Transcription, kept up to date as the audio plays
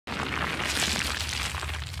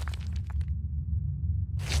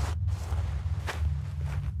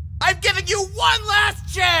I'm giving you one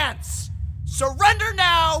last chance! Surrender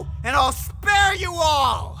now, and I'll spare you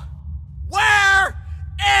all! Where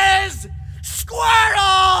is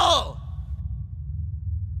Squritle?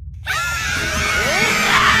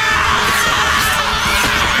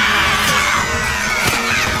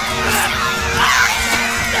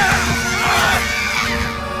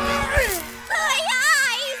 My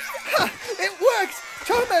eyes! It worked!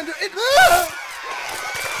 Charmander, it...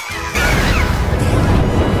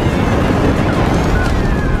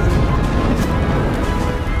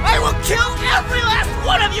 I will kill every last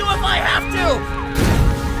one of you if I have to!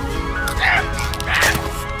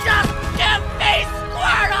 Just give me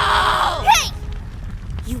Squritle! Hey!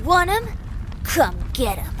 You want him? Come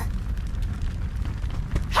get him.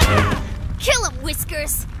 Kill him,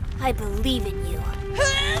 Whiskers! I believe in you.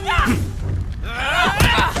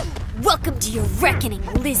 Welcome to your reckoning,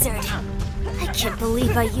 lizard. I can't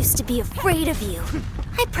believe I used to be afraid of you.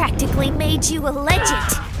 I practically made you a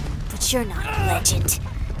legend. But you're not a legend.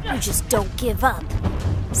 You just don't give up.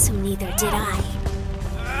 So neither did I.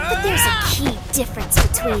 But there's a key difference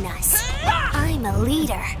between us. I'm a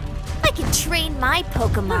leader. I can train my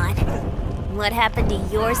Pokemon. What happened to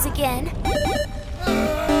yours again?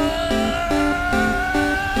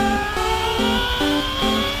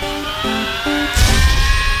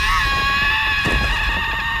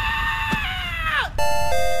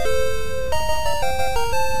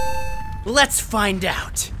 Let's find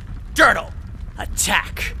out. Squritle,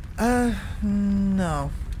 attack. No.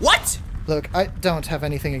 What? Look, I don't have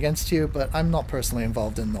anything against you, but I'm not personally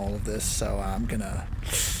involved in all of this, so I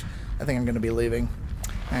think I'm gonna be leaving.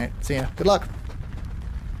 Alright, see ya. Good luck.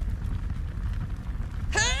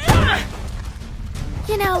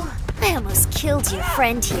 You know, I almost killed your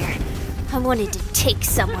friend here. I wanted to take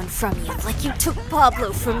someone from you, like you took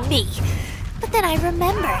Pablo from me. But then I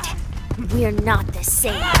remembered. We're not the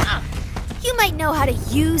same. You might know how to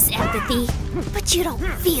use empathy, but you don't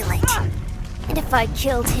feel it. And if I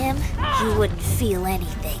killed him, you wouldn't feel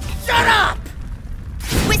anything. Shut up!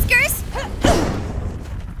 Whiskers?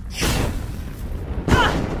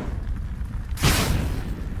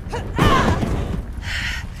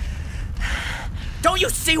 Don't you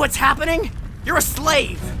see what's happening? You're a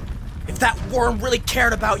slave. If that worm really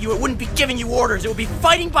cared about you, it wouldn't be giving you orders. It would be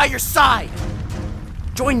fighting by your side.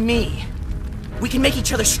 Join me. We can make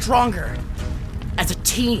each other stronger. As a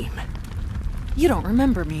team. You don't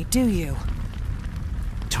remember me, do you?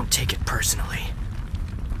 Don't take it personally.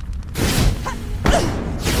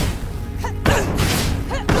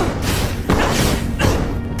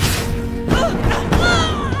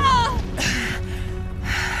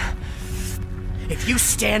 If you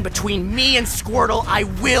stand between me and Squritle, I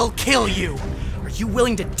will kill you. Are you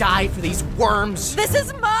willing to die for these worms? This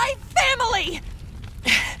is my family!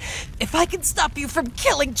 If I can stop you from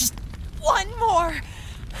killing just one more,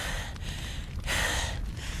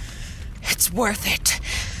 it's worth it.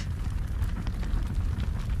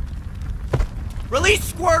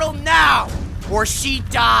 Release Squritle now, or she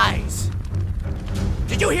dies.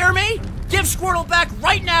 Did you hear me? Give Squritle back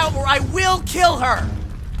right now, or I will kill her.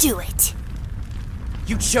 Do it.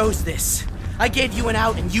 You chose this. I gave you an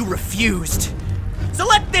out and you refused. So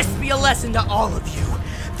let this be a lesson to all of you.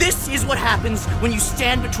 This is what happens when you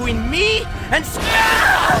stand between me and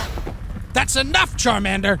Squritle! That's enough,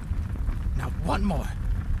 Charmander! Now one more.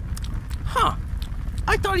 Huh.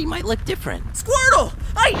 I thought he might look different. Squritle!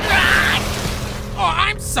 Oh,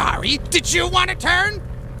 I'm sorry. Did you want to turn?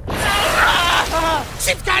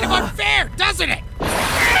 Seems kind of unfair, doesn't it?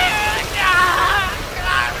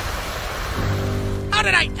 How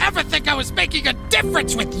did I ever think I was making a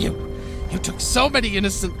difference with you? You took so many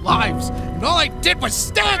innocent lives, and all I did was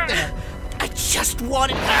stand there. I just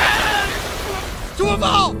wanted To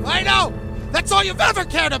evolve, I know! That's all you've ever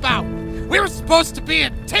cared about! We were supposed to be a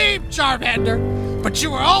team, Charmander! But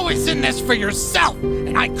you were always in this for yourself,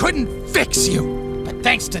 and I couldn't fix you! But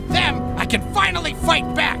thanks to them, I can finally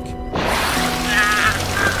fight back!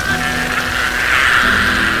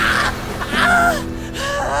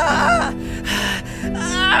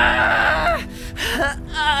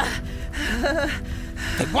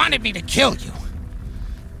 They wanted me to kill you.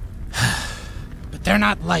 But they're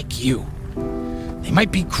not like you. They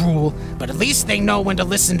might be cruel, but at least they know when to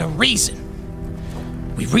listen to reason.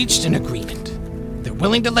 We reached an agreement. They're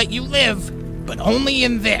willing to let you live, but only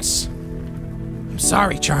in this. I'm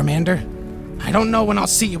sorry, Charmander. I don't know when I'll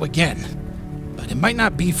see you again, but it might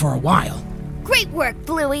not be for a while. Great work,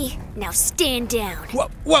 Bluey. Now stand down.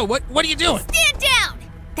 Whoa, what are you doing? Stand down!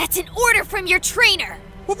 That's an order from your trainer.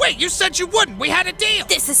 Well, wait, you said you wouldn't. We had a deal.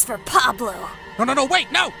 This is for Pablo. No,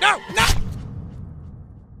 wait, no!